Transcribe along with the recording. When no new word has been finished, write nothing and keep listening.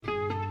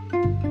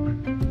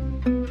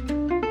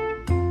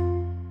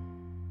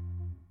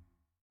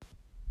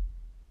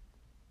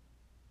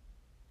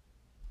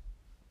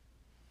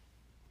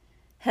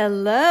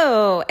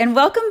Hello, and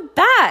welcome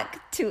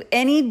back to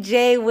Any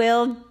J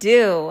Will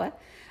Do.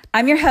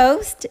 I'm your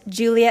host,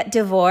 Juliet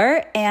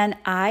DeVore, and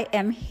I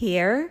am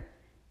here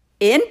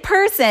in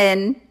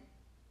person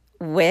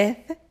with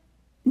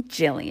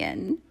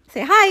Jillian.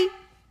 Say hi.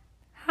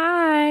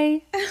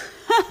 Hi.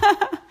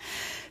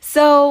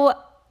 So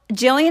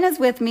Jillian is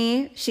with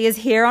me. She is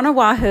here on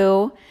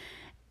Oahu,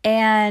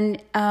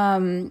 and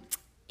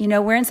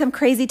we're in some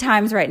crazy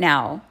times right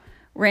now.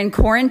 We're in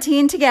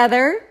quarantine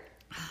together.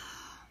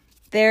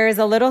 There's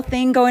a little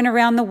thing going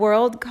around the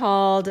world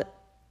called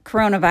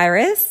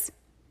coronavirus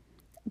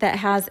that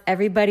has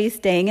everybody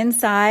staying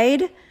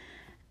inside.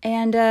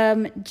 And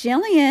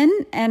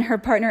Jillian and her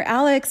partner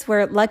Alex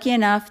were lucky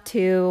enough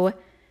to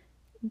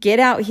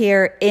get out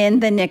here in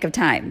the nick of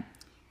time.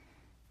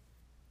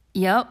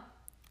 Yep.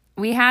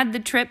 We had the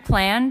trip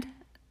planned.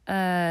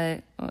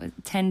 10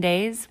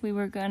 days we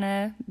were going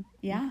to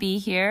be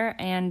here.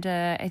 And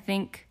I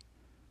think,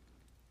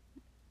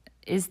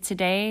 is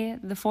today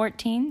the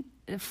 14th?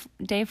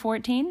 Day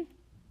 14?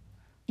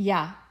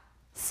 Yeah.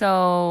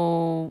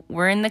 So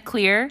we're in the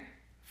clear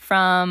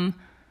from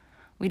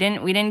we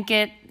didn't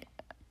get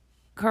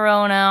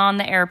corona on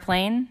the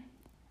airplane.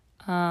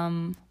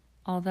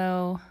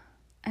 Although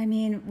I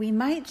mean, we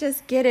might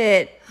just get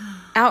it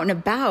out and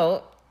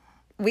about.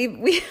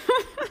 We've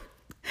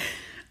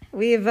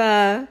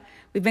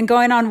been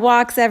going on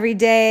walks every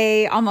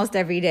day, almost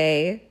every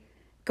day,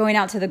 going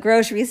out to the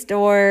grocery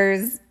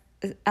stores.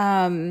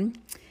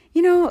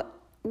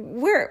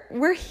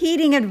 We're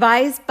heeding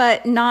advice,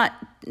 but not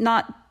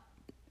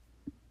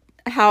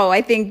how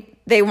I think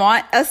they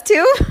want us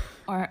to,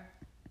 or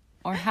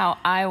how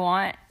I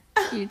want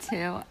you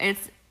to.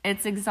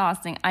 It's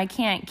exhausting. I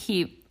can't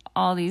keep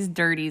all these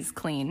dirties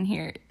clean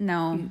here.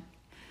 No,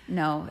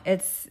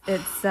 it's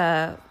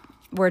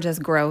we're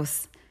just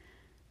gross.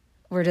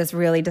 We're just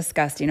really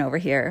disgusting over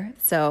here.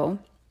 So,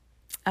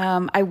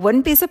 I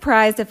wouldn't be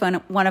surprised if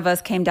one of us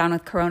came down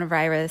with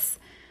coronavirus.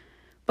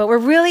 But we're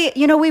really,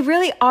 we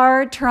really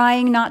are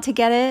trying not to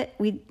get it.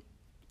 We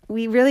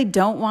really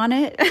don't want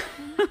it.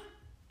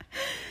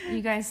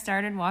 You guys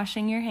started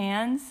washing your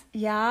hands?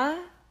 Yeah.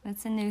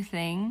 That's a new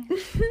thing.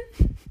 For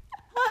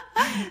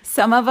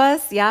some of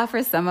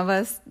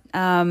us,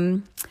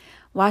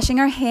 washing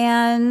our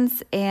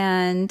hands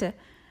and,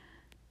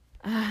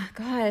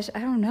 I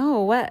don't know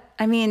what,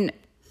 I mean,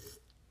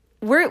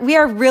 we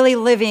are really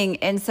living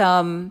in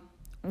some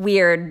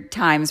weird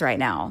times right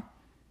now.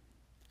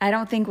 I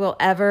don't think we'll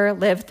ever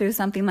live through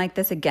something like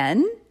this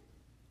again.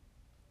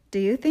 Do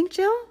you think,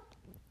 Jill?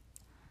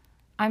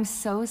 I'm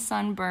so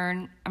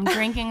sunburned. I'm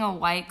drinking a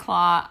White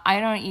Claw. I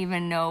don't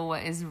even know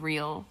what is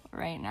real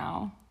right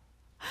now.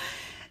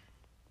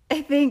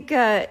 I think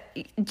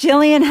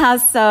Jillian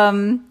has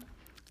some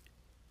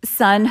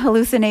sun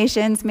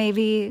hallucinations,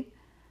 maybe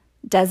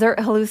desert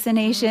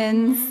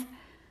hallucinations. Mm-hmm.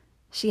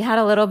 She had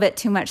a little bit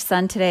too much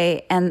sun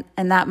today, and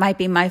that might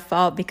be my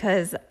fault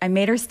because I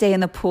made her stay in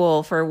the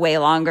pool for way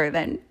longer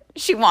than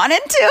she wanted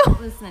to.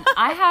 Listen,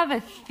 I have a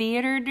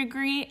theater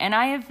degree, and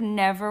I have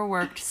never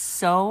worked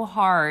so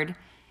hard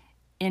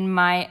in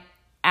my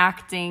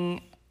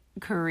acting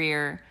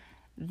career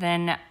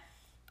than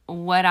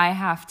what I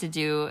have to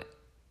do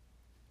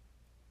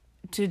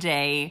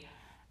today,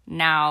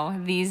 now,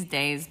 these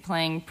days,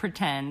 playing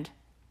pretend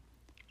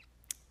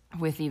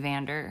with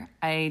Evander.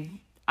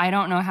 I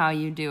don't know how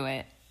you do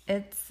it.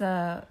 It's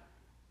a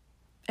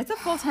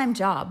full-time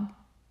job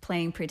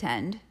playing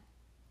pretend.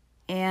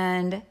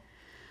 And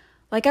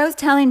like I was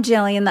telling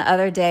Jillian the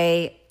other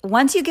day,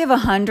 once you give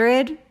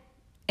 100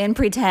 in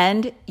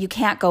pretend, you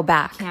can't go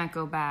back. Can't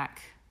go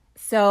back.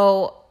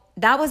 So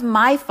that was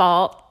my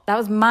fault. That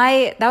was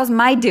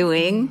my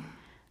doing.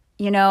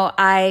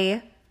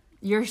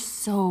 You're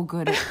so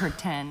good at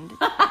pretend.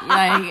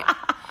 Like,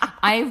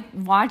 I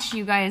watch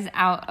you guys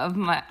out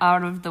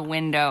of the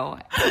window,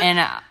 and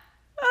oh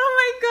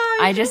my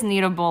gosh, I just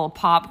need a bowl of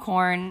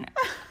popcorn.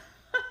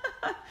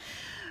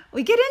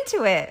 We get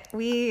into it.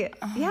 We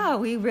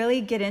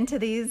really get into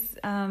these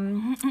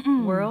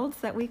worlds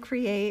that we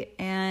create,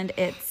 and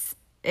it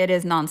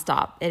is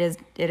nonstop.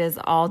 It is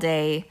all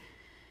day.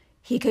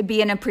 He could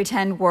be in a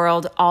pretend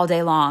world all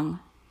day long,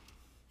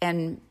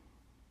 and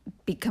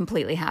be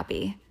completely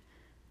happy.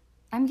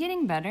 I'm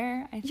getting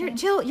better, I think.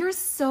 Jill, you're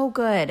so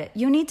good.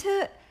 You need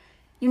to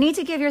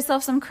give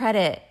yourself some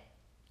credit.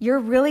 You're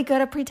really good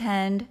at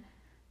pretend.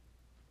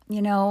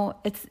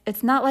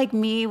 It's not like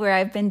me where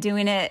I've been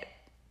doing it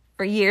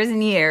for years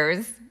and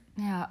years.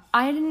 Yeah,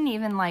 I didn't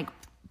even like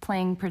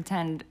playing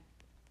pretend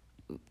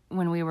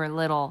when we were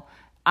little.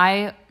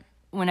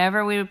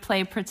 Whenever we would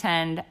play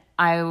pretend,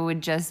 I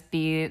would just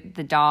be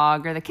the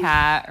dog or the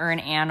cat or an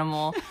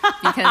animal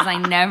because I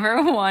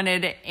never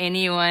wanted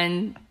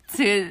anyone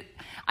to...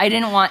 I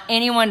didn't want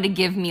anyone to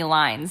give me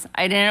lines.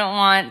 I didn't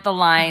want the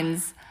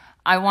lines.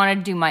 I wanted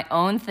to do my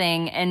own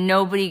thing, and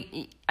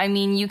nobody... I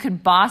mean, you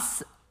could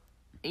boss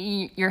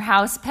your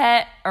house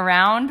pet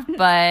around,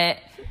 but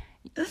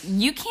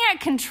you can't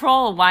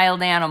control a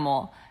wild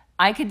animal.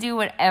 I could do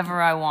whatever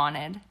I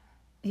wanted.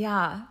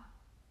 Yeah.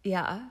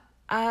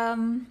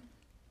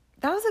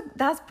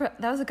 that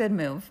was a good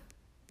move.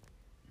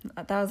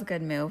 That was a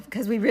good move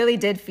because we really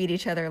did feed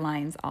each other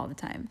lines all the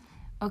time.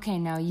 Okay,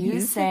 now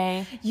you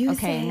say. You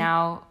okay, say.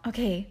 now.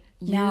 Okay,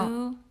 you.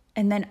 Now,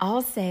 and then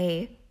I'll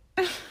say.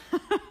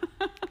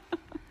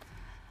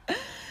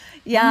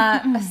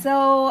 Yeah.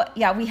 So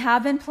yeah, we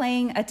have been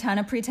playing a ton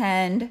of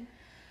pretend.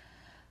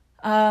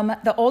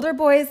 The older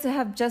boys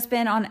have just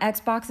been on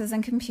Xboxes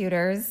and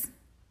computers.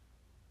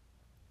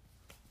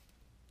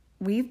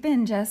 We've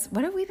been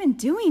what have we been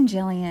doing,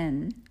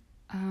 Jillian?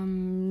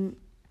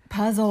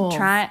 Puzzles.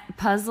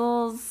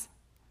 Puzzles.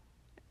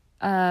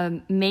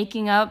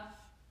 Making up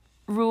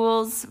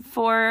rules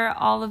for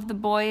all of the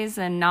boys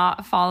and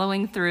not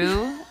following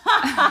through.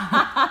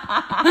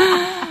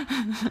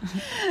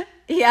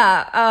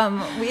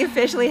 Yeah. We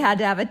officially had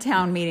to have a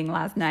town meeting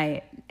last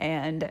night,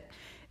 and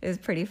it was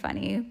pretty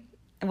funny.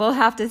 We'll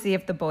have to see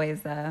if the boys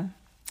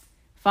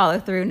follow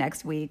through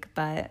next week,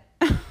 but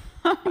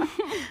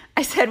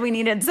I said we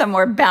needed some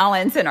more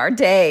balance in our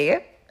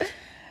day.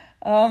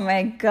 Oh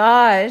my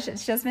gosh,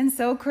 it's just been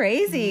so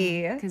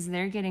crazy. Because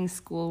they're getting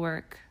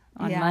schoolwork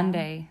on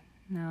Monday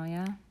now,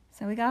 yeah?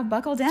 So we gotta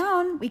buckle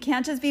down. We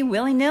can't just be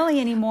willy-nilly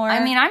anymore.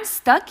 I mean, I'm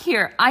stuck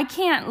here. I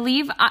can't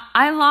leave.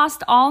 I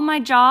lost all my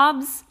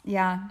jobs.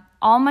 Yeah.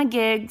 All my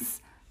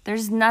gigs.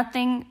 There's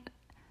nothing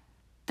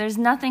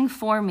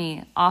for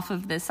me off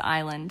of this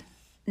island.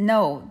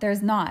 No,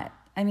 there's not.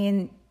 I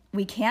mean,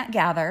 we can't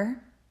gather.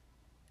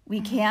 We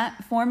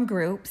can't form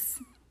groups.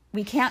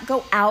 We can't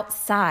go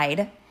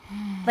outside.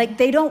 Like,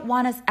 they don't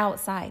want us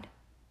outside.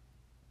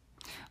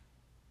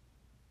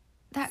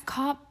 That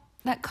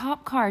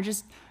cop car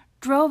just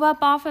drove up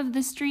off of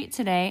the street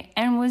today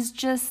and was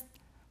just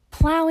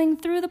plowing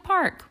through the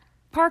park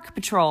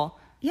patrol.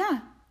 Yeah.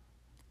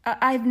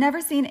 I've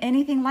never seen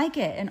anything like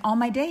it in all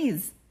my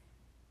days.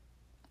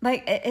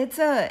 Like, it's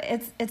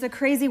a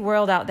crazy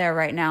world out there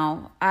right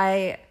now.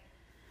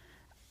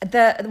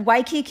 The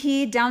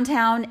Waikiki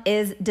downtown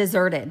is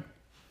deserted.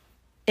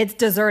 It's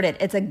deserted.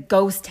 It's a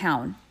ghost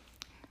town.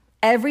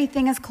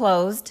 Everything is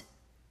closed.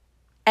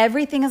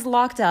 Everything is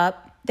locked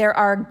up. There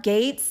are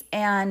gates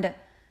and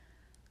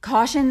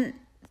caution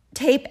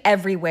tape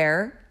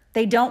everywhere.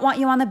 They don't want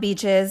you on the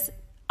beaches.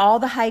 All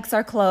the hikes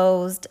are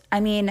closed. I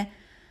mean,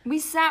 we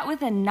sat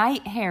with a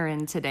night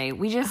heron today.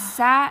 We just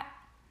sat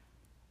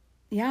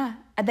at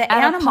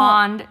a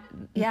pond.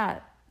 Yeah.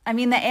 I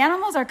mean, the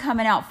animals are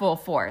coming out full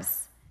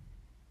force.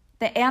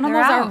 The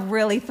animals are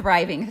really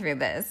thriving through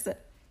this.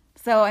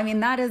 So, I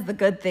mean, that is the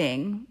good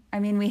thing. I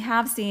mean, we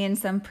have seen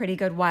some pretty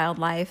good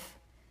wildlife.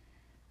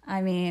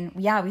 I mean,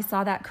 yeah, we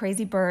saw that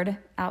crazy bird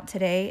out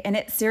today, and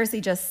it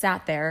seriously just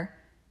sat there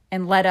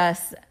and let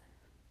us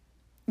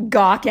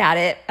gawk at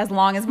it as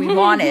long as we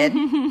wanted.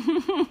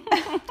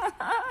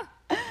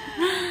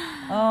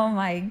 Oh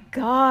my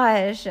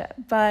gosh.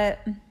 But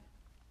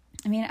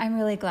I mean, I'm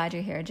really glad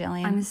you're here,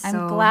 Jillian.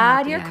 I'm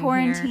glad you're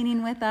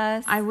quarantining with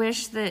us. I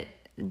wish that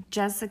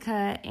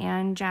Jessica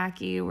and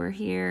Jackie were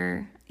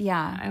here.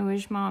 Yeah. I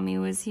wish Mommy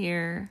was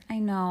here. I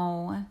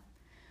know.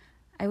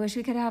 I wish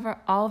we could have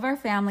all of our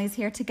families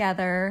here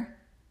together,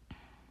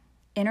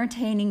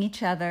 entertaining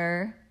each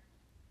other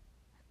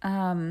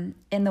in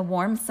the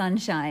warm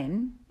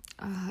sunshine.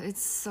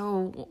 It's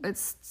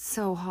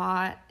so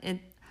hot.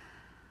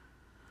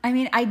 I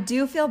mean, I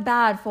do feel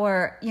bad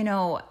for,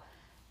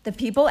 the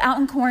people out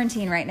in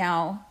quarantine right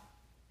now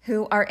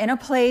who are in a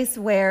place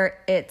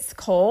where it's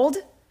cold,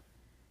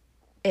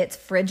 it's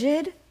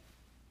frigid,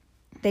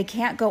 they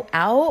can't go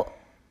out.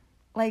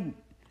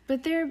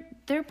 But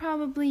they're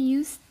probably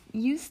used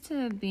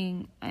to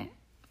being in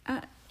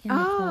the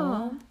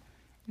cold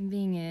and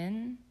being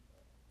in.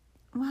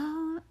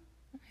 Well,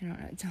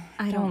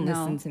 I don't know.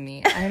 Listen to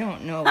me. I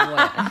don't know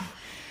what.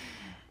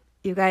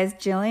 You guys,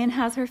 Jillian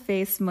has her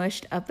face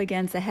smushed up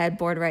against the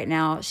headboard right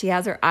now. She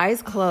has her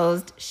eyes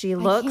closed. She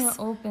looks. I can't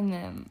open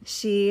them.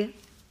 She's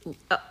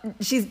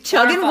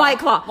chugging White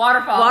Claw.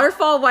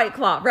 Waterfall White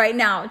Claw right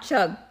now.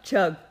 Chug,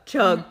 chug,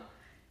 chug. Mm-hmm.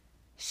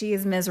 She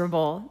is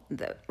miserable.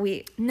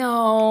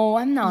 No,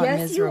 I'm not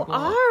miserable.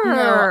 Yes, you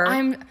are.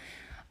 No,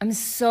 I'm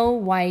so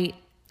white.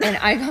 And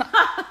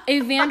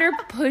Evander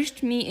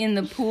pushed me in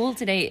the pool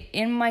today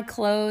in my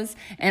clothes,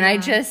 and I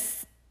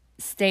just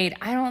stayed.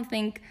 I don't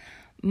think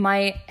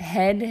my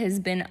head has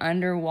been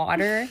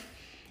underwater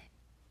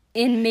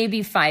in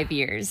maybe 5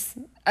 years.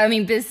 I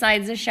mean,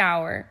 besides a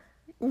shower.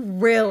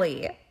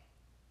 Really?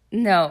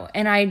 No,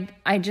 and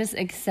I just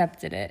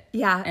accepted it.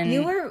 Yeah, and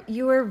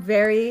you were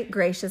very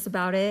gracious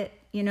about it,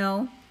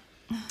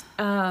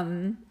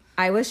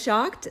 I was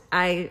shocked.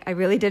 I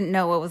really didn't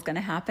know what was going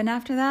to happen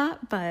after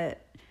that, but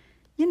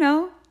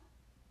you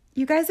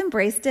guys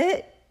embraced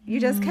it. You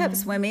just kept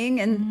swimming,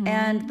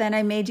 and then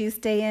I made you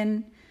stay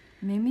in.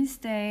 Made me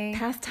stay.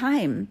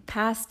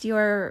 Past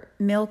your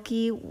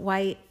milky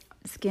white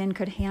skin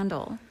could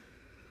handle.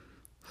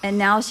 And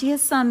now she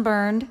is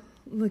sunburned.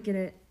 Look at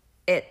it.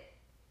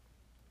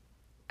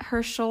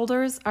 Her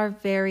shoulders are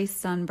very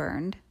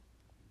sunburned.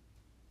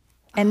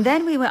 And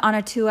then we went on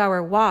a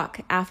 2-hour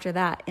walk after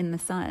that in the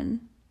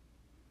sun.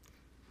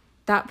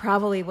 That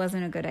probably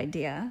wasn't a good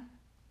idea.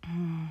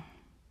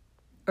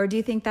 Or do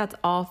you think that's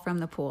all from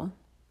the pool?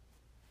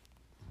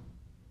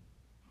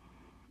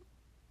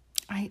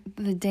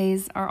 The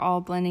days are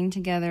all blending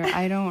together.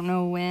 I don't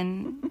know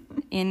when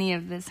any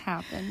of this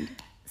happened.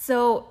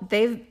 So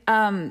they've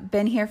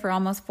been here for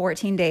almost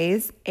 14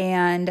 days.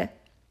 And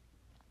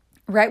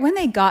right when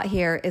they got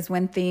here is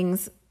when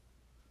things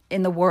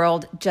in the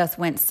world just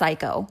went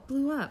psycho.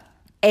 Blew up.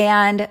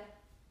 And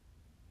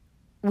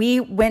we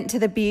went to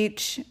the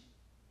beach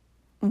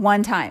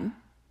one time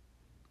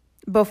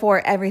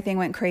before everything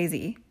went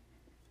crazy.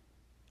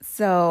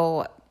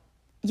 So,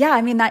 yeah,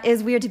 I mean, that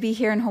is weird to be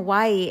here in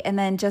Hawaii and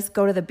then just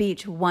go to the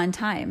beach one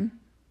time.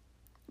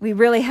 We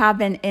really have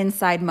been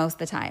inside most of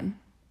the time.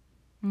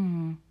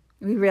 Mm-hmm.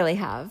 We really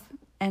have.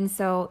 And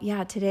so,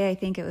 yeah, today I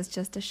think it was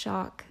just a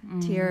shock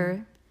to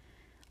your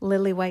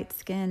lily white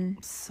skin.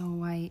 So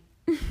white.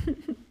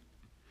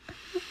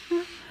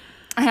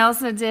 I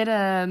also did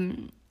a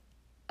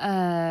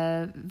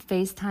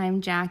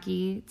FaceTime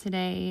Jackie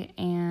today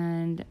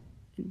and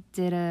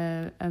did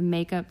a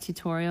makeup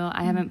tutorial.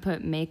 I haven't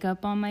put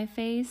makeup on my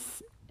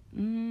face.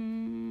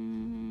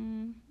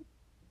 2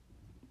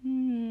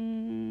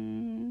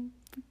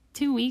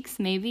 weeks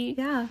maybe.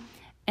 Yeah.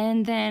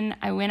 And then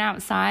I went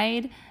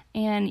outside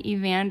and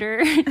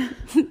Evander,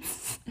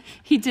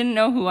 he didn't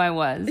know who I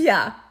was.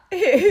 Yeah.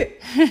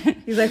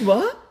 He's like,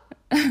 what?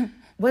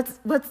 What's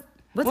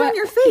on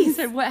your face? He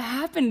said, what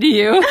happened to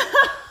you?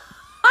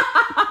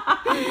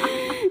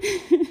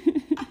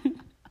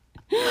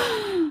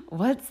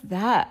 What's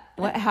that?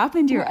 What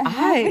happened to your What eye?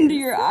 happened to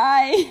your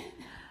eye?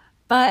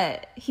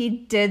 But he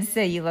did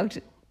say you looked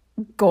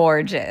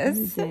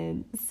gorgeous. He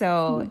did.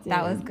 So He did.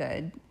 that was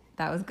good.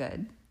 That was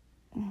good.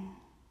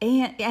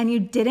 And you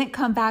didn't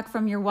come back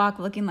from your walk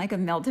looking like a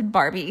melted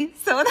Barbie.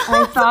 So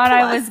I thought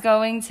I was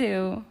going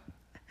to.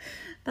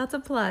 That's a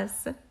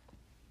plus.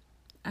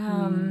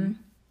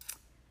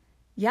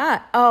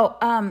 Yeah.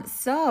 Oh,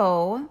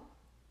 so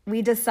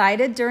we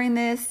decided during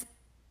this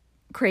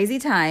crazy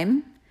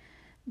time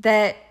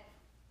that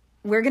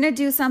we're going to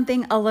do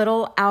something a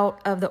little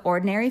out of the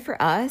ordinary for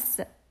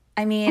us.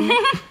 I mean,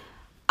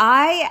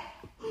 I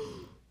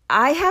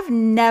have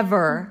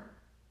never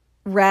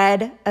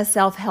read a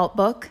self-help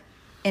book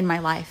in my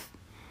life.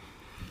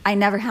 I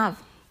never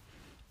have.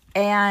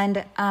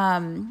 And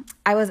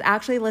I was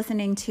actually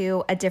listening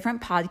to a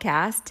different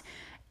podcast,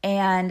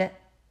 and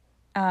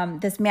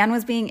this man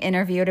was being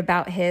interviewed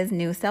about his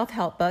new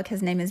self-help book.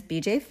 His name is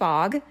BJ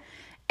Fogg.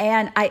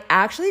 And I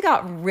actually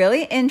got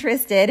really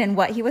interested in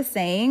what he was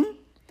saying.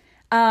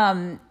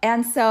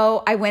 And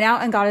so I went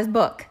out and got his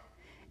book.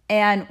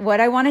 And what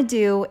I want to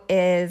do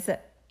is,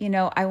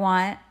 I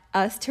want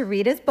us to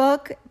read his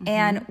book,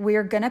 and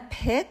we're going to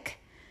pick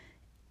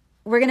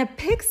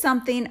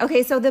something.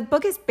 Okay, so the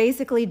book is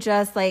basically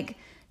just like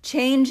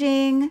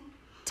changing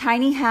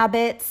tiny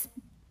habits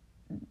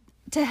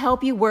to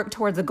help you work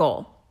towards a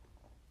goal.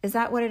 Is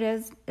that what it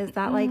is? Is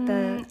that like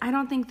the... I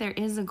don't think there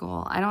is a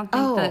goal. I don't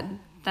think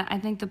that I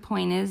think the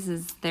point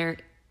is there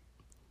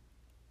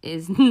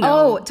is no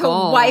goal. To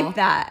wipe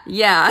that.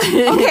 Yeah.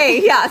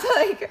 Okay, yeah. So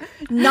like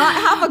not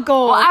have a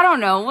goal. Well, I don't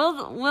know.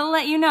 We'll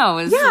let you know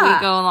as we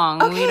go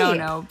along. Okay. We don't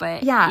know,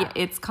 but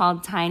it's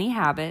called Tiny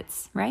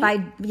Habits,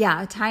 right?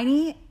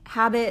 Tiny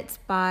Habits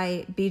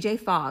by BJ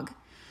Fogg.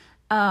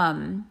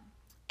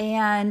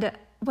 And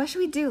what should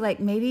we do? Like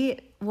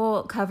maybe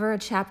we'll cover a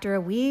chapter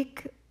a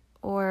week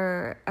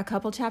or a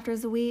couple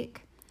chapters a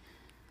week.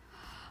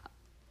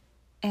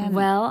 And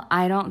well,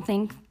 I don't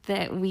think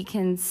that we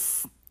can't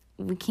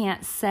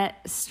set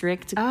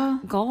strict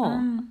goal.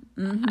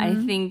 I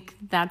think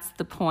that's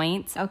the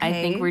point. Okay. I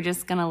think we're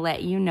just going to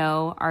let you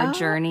know our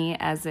journey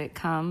as it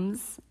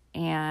comes.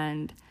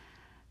 And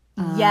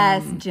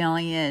yes,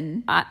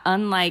 Jillian.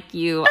 unlike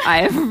you,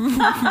 I've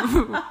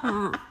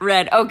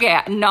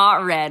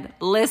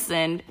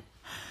listened.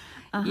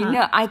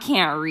 I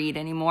can't read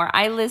anymore.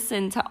 I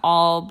listen to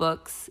all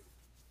books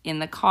in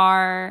the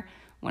car,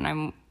 when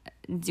I'm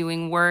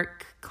doing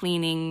work,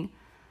 cleaning.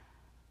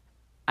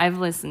 I've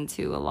listened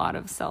to a lot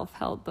of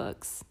self-help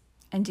books.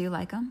 And do you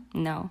like them?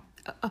 No.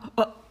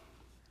 But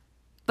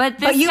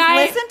you've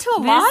listened to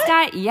a lot? This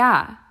guy,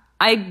 yeah.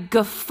 I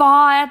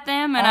guffaw at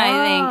them and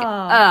I think,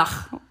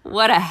 ugh,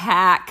 what a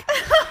hack.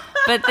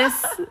 But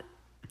this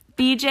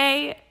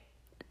BJ,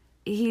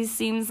 he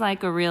seems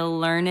like a real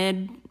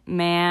learned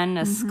man,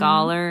 a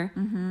scholar. A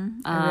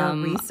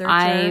real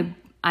researcher.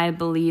 I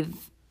believe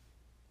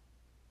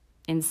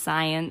in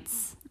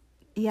science.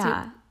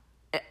 Yeah.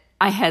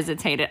 I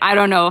hesitated. I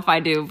don't know if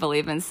I do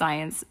believe in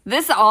science.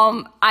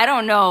 I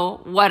don't know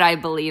what I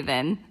believe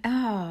in.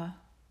 Oh.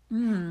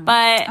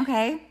 But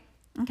Okay.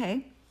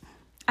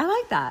 I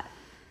like that.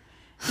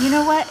 You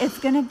know what? It's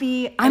going to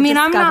be a I'm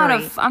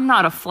discovery.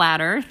 not a flat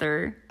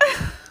earther.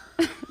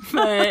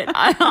 But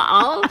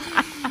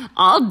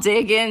I'll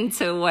dig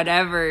into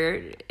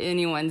whatever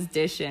anyone's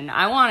dishing.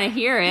 I want to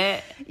hear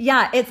it.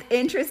 Yeah, it's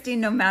interesting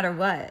no matter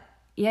what.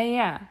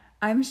 Yeah.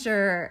 I'm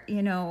sure,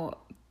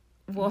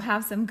 we'll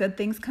have some good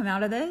things come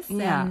out of this.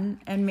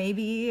 And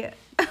maybe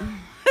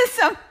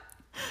some,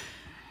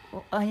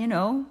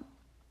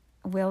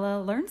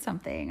 we'll learn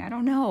something. I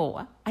don't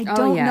know. I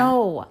don't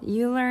know.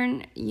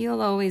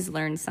 You'll always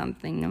learn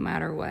something no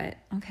matter what.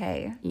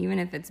 Okay. Even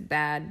if it's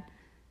bad.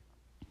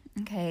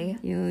 Okay.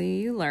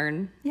 You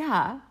learn.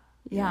 Yeah.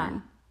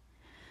 Learn.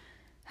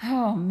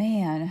 Oh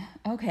man.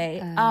 Okay.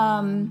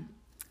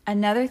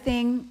 Another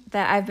thing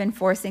that I've been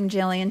forcing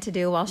Jillian to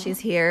do while she's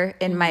here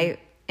in my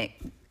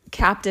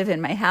captive in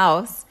my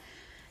house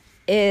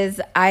is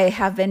I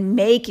have been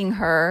making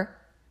her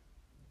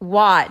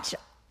watch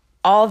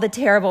all the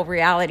terrible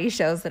reality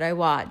shows that I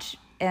watch.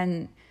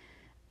 And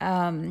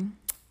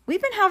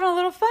we've been having a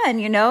little fun,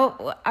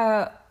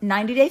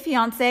 90 Day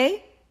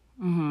Fiancé.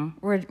 Mm-hmm.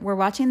 We're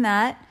watching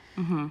that.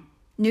 Mm-hmm.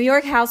 New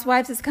York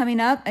Housewives is coming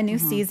up, a new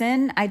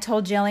season. I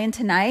told Jillian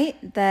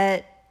tonight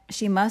that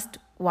she must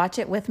watch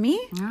it with me.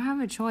 I don't have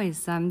a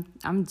choice. I'm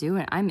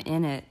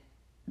in it.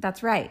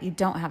 That's right. You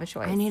don't have a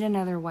choice. I need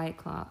another White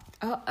Claw.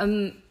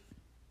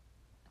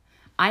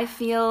 I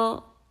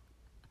feel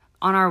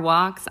on our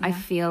walks, I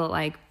feel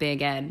like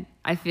Big Ed.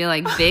 I feel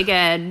like Big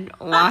Ed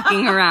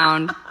walking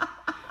around.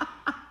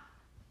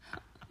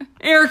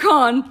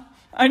 Aircon.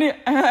 I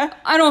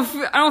don't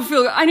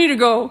feel. I need to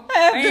go.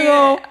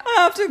 I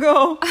have to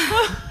go.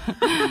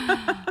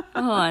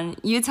 Hold on.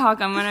 You talk.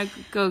 I'm gonna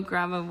go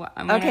grab a.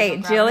 Okay,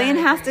 Jillian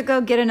has to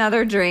go get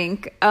another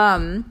drink.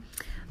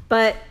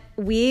 But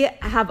we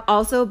have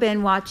also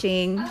been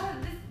watching.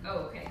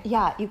 Okay.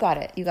 Yeah, you got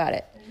it.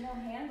 There's no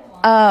handle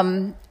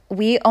on.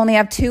 We only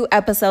have 2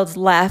 episodes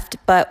left,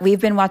 but we've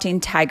been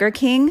watching Tiger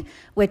King,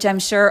 which I'm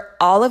sure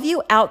all of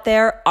you out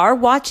there are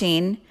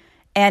watching.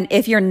 And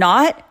if you're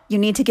not, you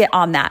need to get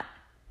on that.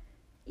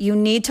 You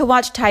need to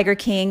watch Tiger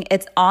King.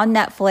 It's on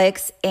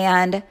Netflix,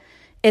 and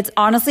it's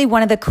honestly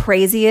one of the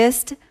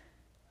craziest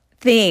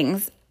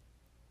things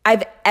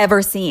I've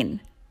ever seen.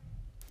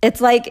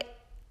 It's like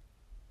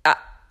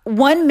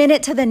 1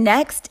 minute to the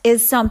next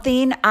is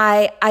something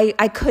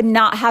I could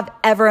not have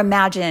ever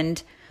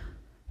imagined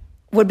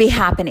would be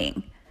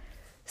happening.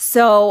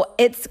 So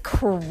it's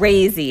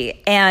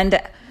crazy.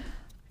 And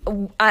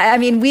I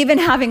mean, we've been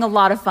having a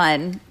lot of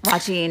fun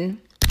watching.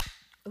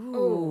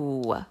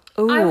 Ooh.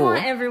 I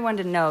want everyone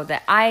to know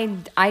that I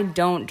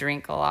don't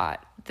drink a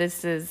lot.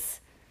 This is...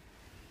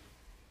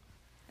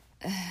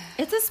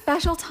 It's a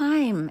special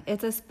time.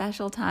 It's a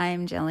special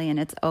time, Jillian.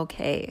 It's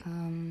okay.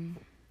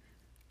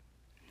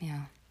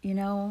 Yeah.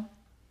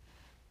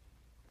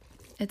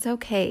 It's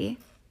okay.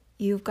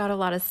 You've got a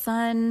lot of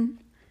sun.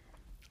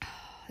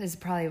 This is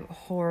probably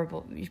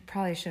horrible. You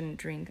probably shouldn't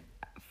drink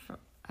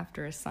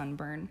after a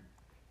sunburn.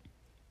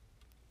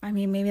 I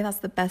mean, maybe that's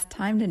the best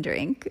time to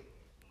drink.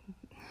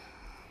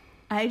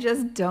 I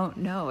just don't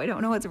know. I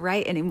don't know what's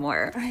right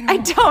anymore. I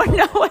don't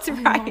know what's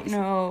right.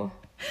 No.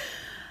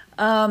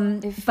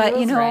 But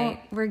right.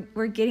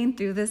 we're getting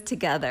through this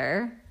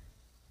together,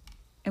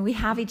 and we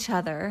have each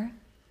other.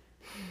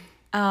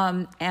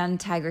 And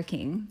Tiger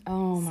King.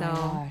 Oh my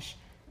gosh.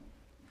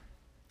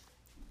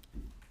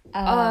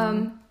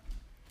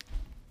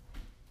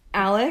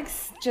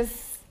 Alex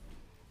just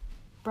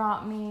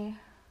brought me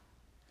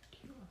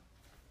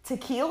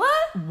tequila.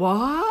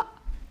 What?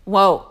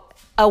 Whoa.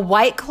 A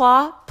White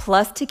Claw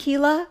plus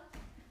tequila?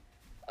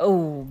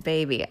 Oh,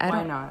 baby.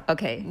 Why not?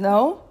 Okay.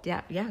 No?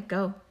 Yeah,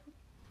 go.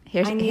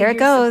 Here need it your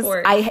goes.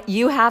 support.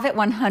 You have it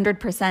 100%,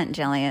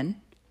 Jillian.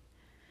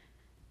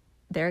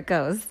 There it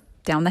goes.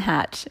 Down the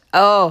hatch.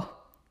 Oh.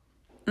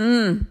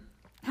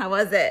 How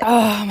was it?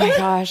 Oh my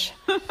gosh.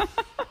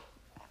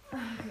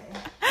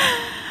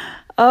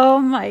 Oh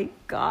my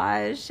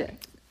gosh.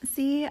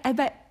 See, I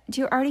bet,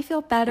 do you already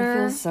feel better? It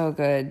feels so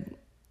good.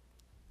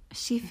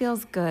 She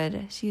feels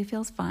good. She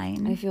feels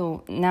fine. I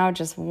feel now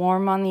just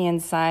warm on the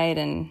inside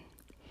and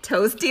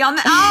toasty on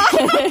the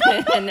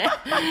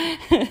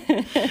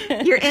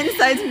Your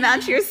insides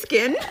match your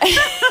skin.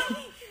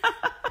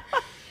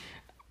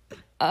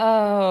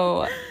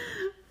 Oh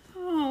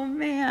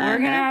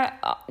man.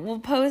 We'll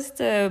post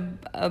a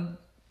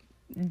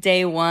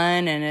day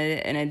 1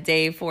 and a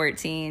day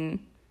 14.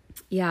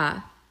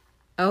 Yeah.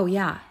 Oh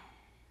yeah.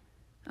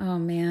 Oh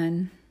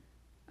man.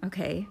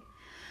 Okay.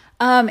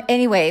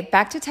 Anyway,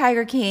 back to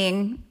Tiger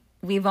King.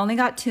 We've only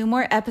got 2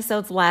 more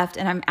episodes left,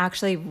 and I'm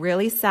actually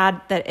really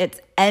sad that it's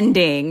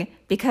ending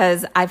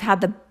because I've had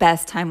the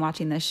best time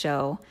watching this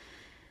show.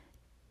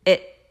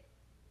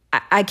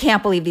 I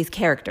can't believe these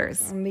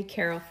characters. I'm gonna be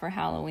Carol for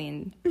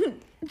Halloween.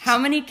 How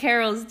many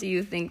carols do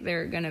you think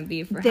there are gonna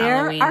be for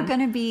Halloween? There are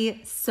gonna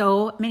be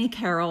so many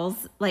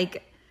carols.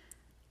 Like,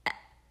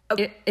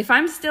 if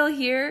I'm still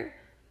here,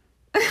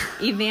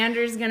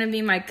 Evander's gonna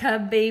be my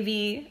cub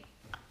baby.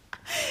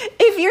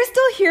 If you're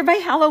still here by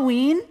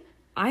Halloween,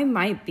 I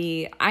might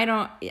be.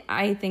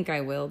 I think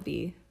I will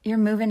be. You're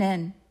moving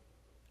in.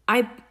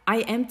 I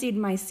emptied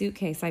my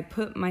suitcase. I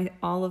put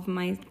all of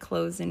my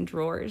clothes in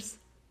drawers.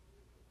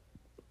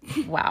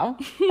 Wow.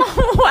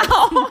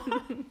 Wow.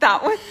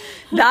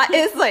 That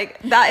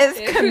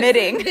is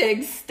committing.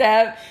 Big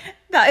step.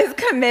 That is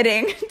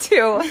committing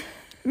to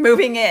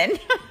moving in.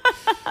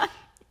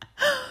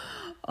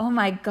 Oh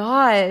my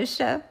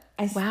gosh.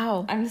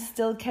 Wow. I'm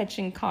still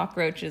catching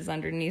cockroaches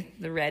underneath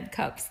the red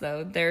cups,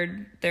 though.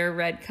 They're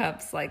red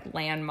cups like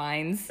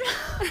landmines.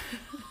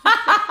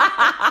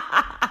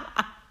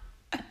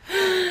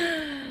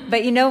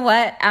 But you know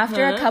what?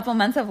 After a couple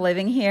months of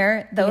living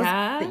here,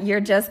 you're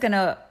just going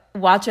to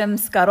watch them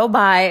scuttle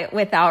by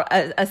without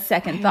a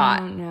second thought.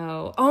 I don't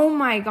know. Oh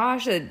my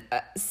gosh.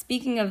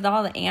 Speaking of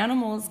all the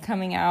animals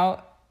coming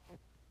out,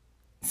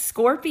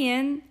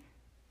 scorpion.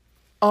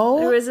 Oh.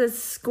 There was a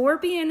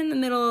scorpion in the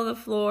middle of the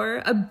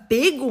floor. A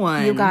big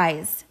one. You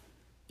guys,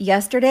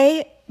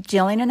 yesterday,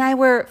 Jillian and I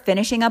were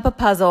finishing up a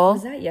puzzle.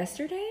 Was that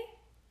yesterday?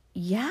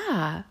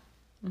 Yeah.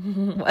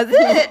 Was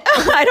it?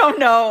 I don't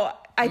know.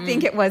 I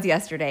think it was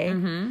yesterday.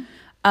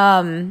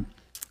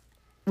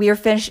 We were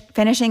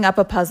finishing up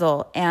a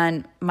puzzle,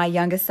 and my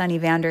youngest son,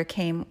 Evander,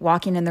 came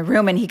walking in the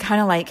room, and he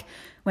kind of like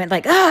went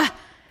like,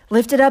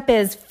 lifted up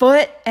his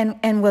foot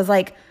and was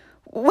like,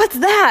 what's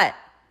that?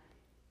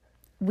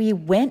 We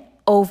went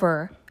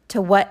over to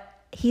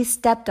what he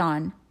stepped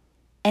on,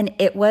 and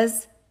it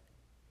was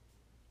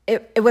a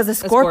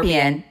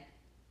scorpion.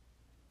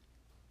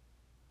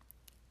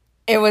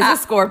 It was a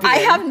scorpion. I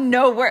have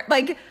no word.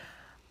 Like,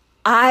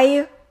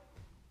 I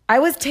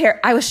was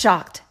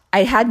shocked.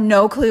 I had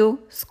no clue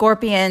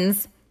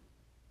scorpions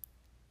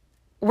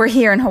were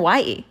here in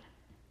Hawaii.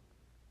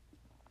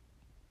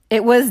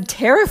 It was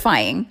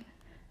terrifying.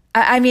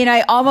 I mean,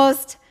 I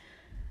almost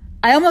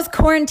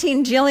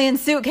quarantined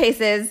Jillian's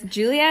suitcases.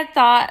 Juliet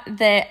thought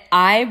that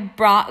I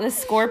brought the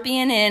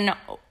scorpion in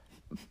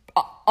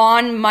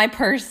on my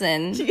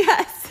person.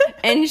 Yes.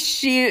 And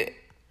she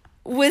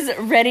was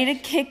ready to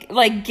get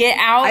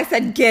out. I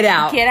said, get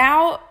out. Get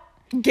out.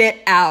 Get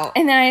out.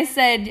 And then I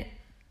said,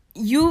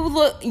 use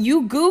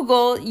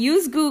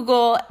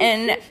Google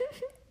and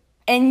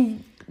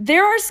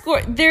there are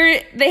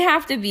they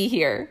have to be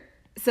here.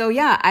 So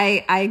yeah,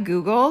 I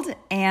Googled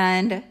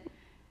and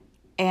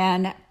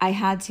I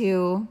had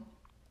to,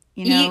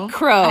 eat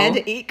crow. I had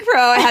to eat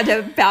crow. I had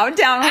to bow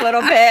down a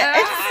little bit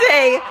and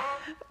say,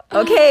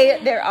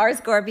 okay, there are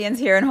scorpions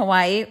here in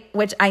Hawaii,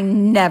 which I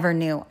never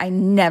knew. I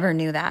never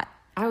knew that.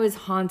 I was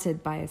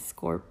haunted by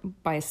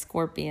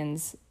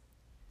scorpions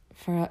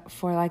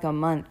for like a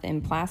month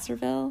in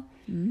Placerville.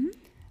 Mm-hmm.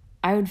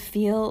 I would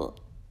feel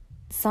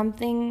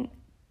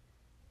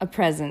a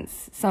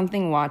presence,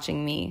 something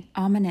watching me.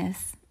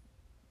 Ominous.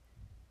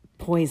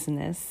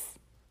 Poisonous.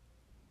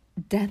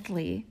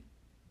 Deathly.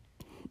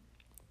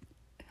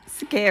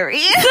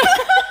 Scary.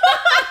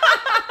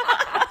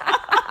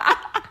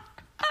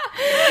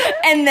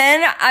 And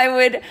then I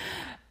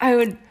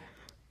would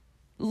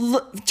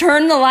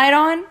turn the light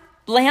on,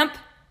 lamp,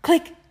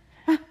 click.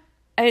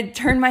 I'd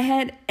turn my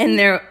head, and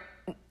there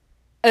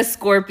a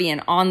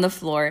scorpion on the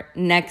floor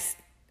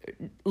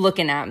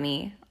looking at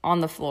me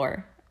on the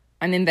floor.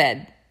 I'm in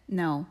bed.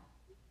 No.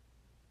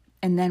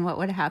 And then what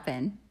would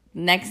happen?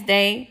 Next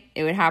day,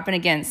 it would happen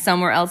again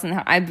somewhere else in the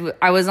house.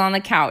 I was on the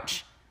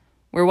couch.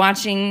 We're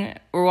watching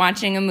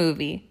a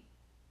movie.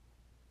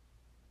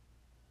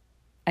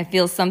 I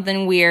feel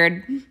something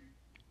weird.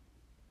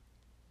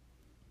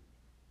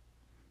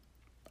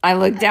 I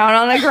look down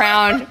on the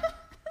ground.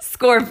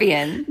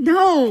 Scorpion.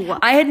 No.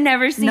 I had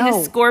never seen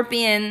a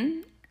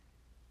scorpion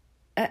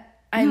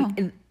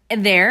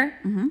there.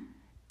 Mm-hmm.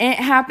 And it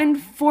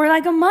happened for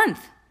like a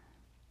month.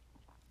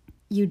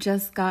 You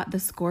just got the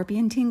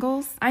scorpion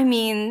tingles? I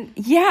mean,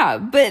 yeah,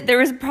 but there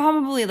was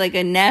probably like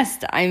a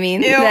nest. I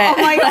mean, ew, oh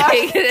my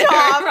gosh, there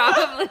were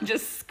probably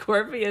just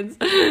scorpions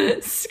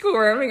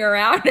squirming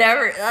around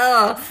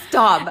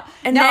Stop.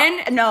 And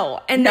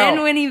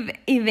then when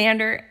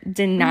Evander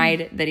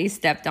denied that he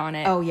stepped on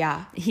it. Oh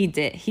yeah. He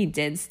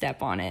did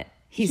step on it.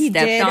 He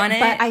stepped on it.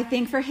 But I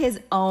think for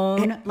his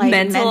own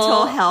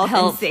mental health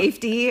and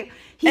safety,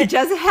 he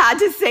just had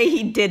to say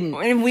he didn't.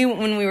 And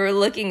when we were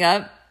looking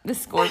up the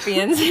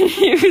scorpions,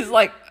 he was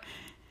like,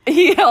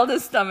 he held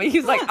his stomach. He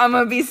was like, I'm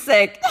gonna be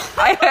sick.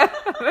 I'm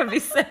gonna be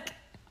sick.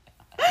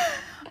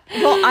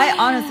 Well, I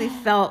honestly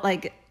felt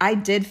like I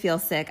did feel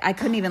sick. I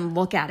couldn't even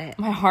look at it.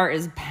 My heart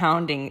is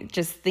pounding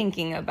just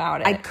thinking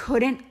about it. I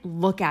couldn't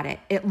look at it.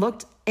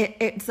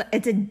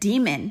 It's a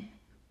demon.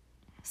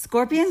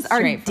 Scorpions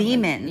are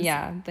demons.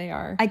 Yeah, they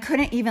are. I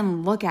couldn't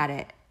even look at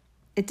it.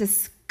 It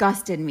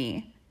disgusted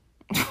me.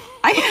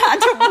 I had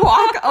to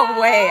walk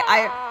away.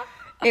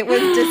 It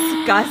was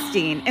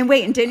disgusting. And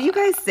wait, didn't you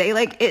guys say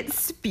like it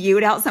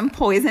spewed out some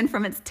poison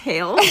from its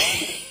tail? Did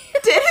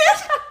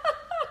it?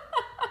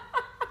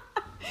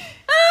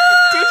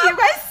 Did you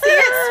guys see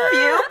it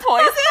spew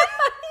poison?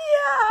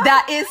 Yeah.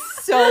 That is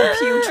so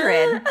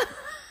putrid.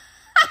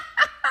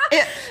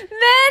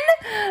 Then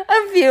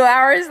a few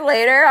hours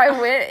later, I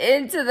went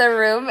into the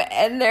room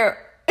and there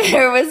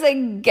was a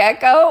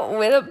gecko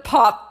with a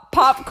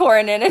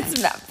popcorn in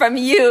its mouth from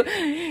you,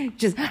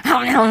 just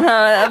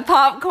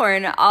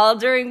popcorn all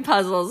during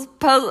puzzles.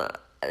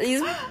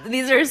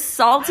 These are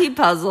salty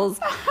puzzles,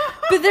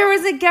 but there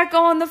was a gecko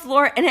on the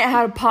floor and it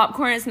had a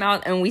popcorn in its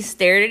mouth, and we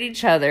stared at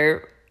each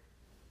other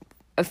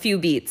a few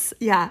beats.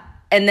 Yeah,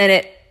 and then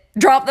it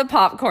dropped the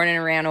popcorn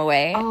and ran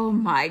away. Oh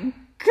my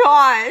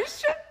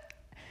gosh.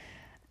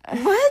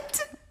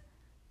 What?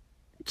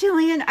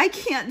 Jillian, I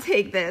can't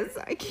take this.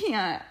 I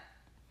can't.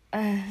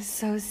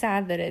 So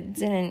sad that it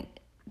didn't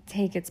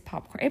take its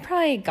popcorn. It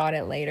probably got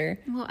it later.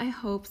 Well, I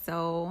hope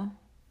so.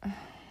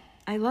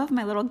 I love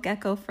my little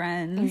gecko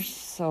friends. They're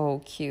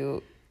so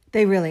cute.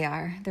 They really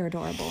are. They're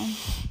adorable.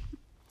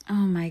 Oh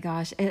my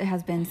gosh. It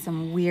has been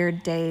some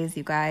weird days,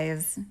 you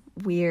guys.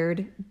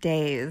 Weird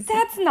days.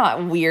 That's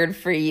not weird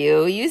for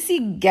you. You see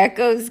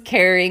geckos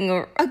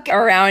carrying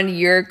around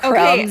your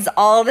crumbs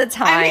all the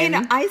time. I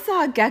mean, I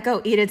saw a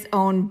gecko eat its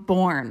own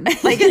born,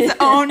 like its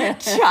own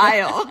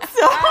child.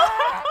 So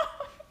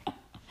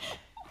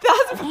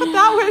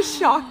that was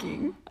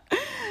shocking.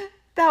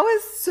 That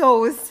was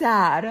so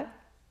sad.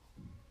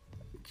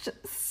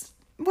 Just,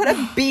 what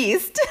a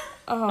beast.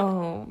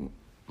 Oh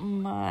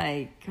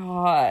my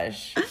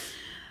gosh.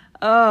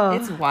 Oh,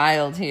 it's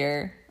wild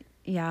here.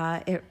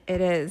 Yeah, it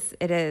is.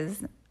 It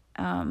is.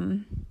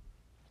 But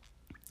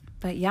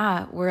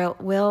yeah, we're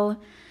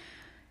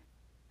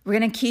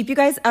gonna keep you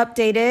guys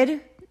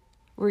updated.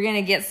 We're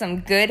gonna get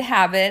some good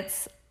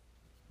habits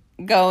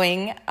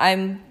going.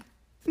 I'm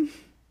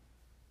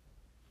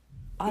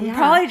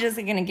probably just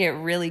gonna get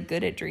really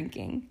good at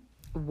drinking.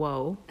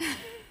 Whoa.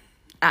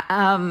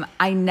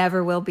 I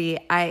never will be.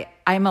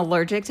 I'm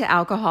allergic to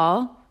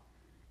alcohol.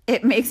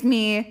 It makes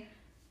me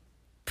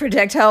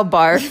projectile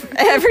barf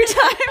every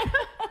time.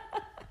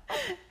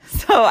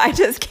 So I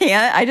just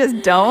can't. I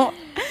just don't.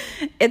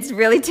 It's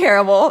really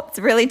terrible. It's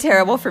really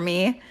terrible for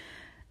me.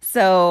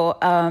 So,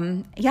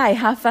 yeah, I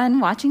have fun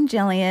watching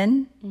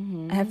Jillian.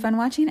 I have fun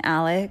watching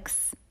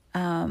Alex.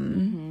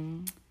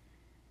 You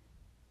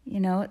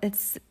know,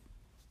 it's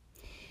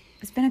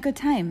been a good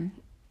time.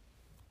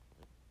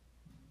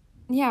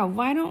 Yeah,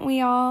 why don't we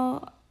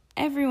all,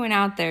 everyone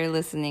out there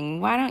listening,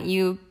 why don't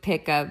you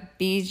pick up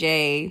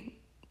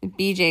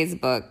BJ's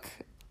book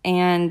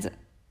and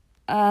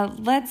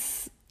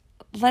let's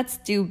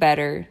do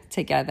better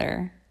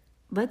together.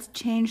 Let's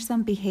change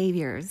some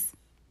behaviors.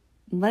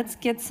 Let's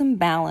get some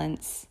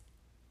balance.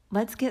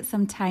 Let's get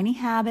some tiny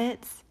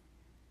habits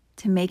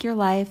to make your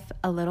life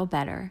a little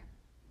better.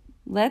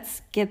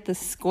 Let's get the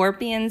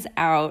scorpions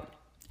out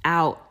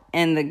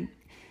and the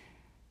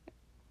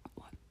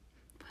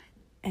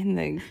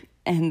Geckos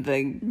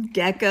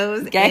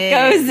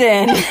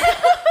in.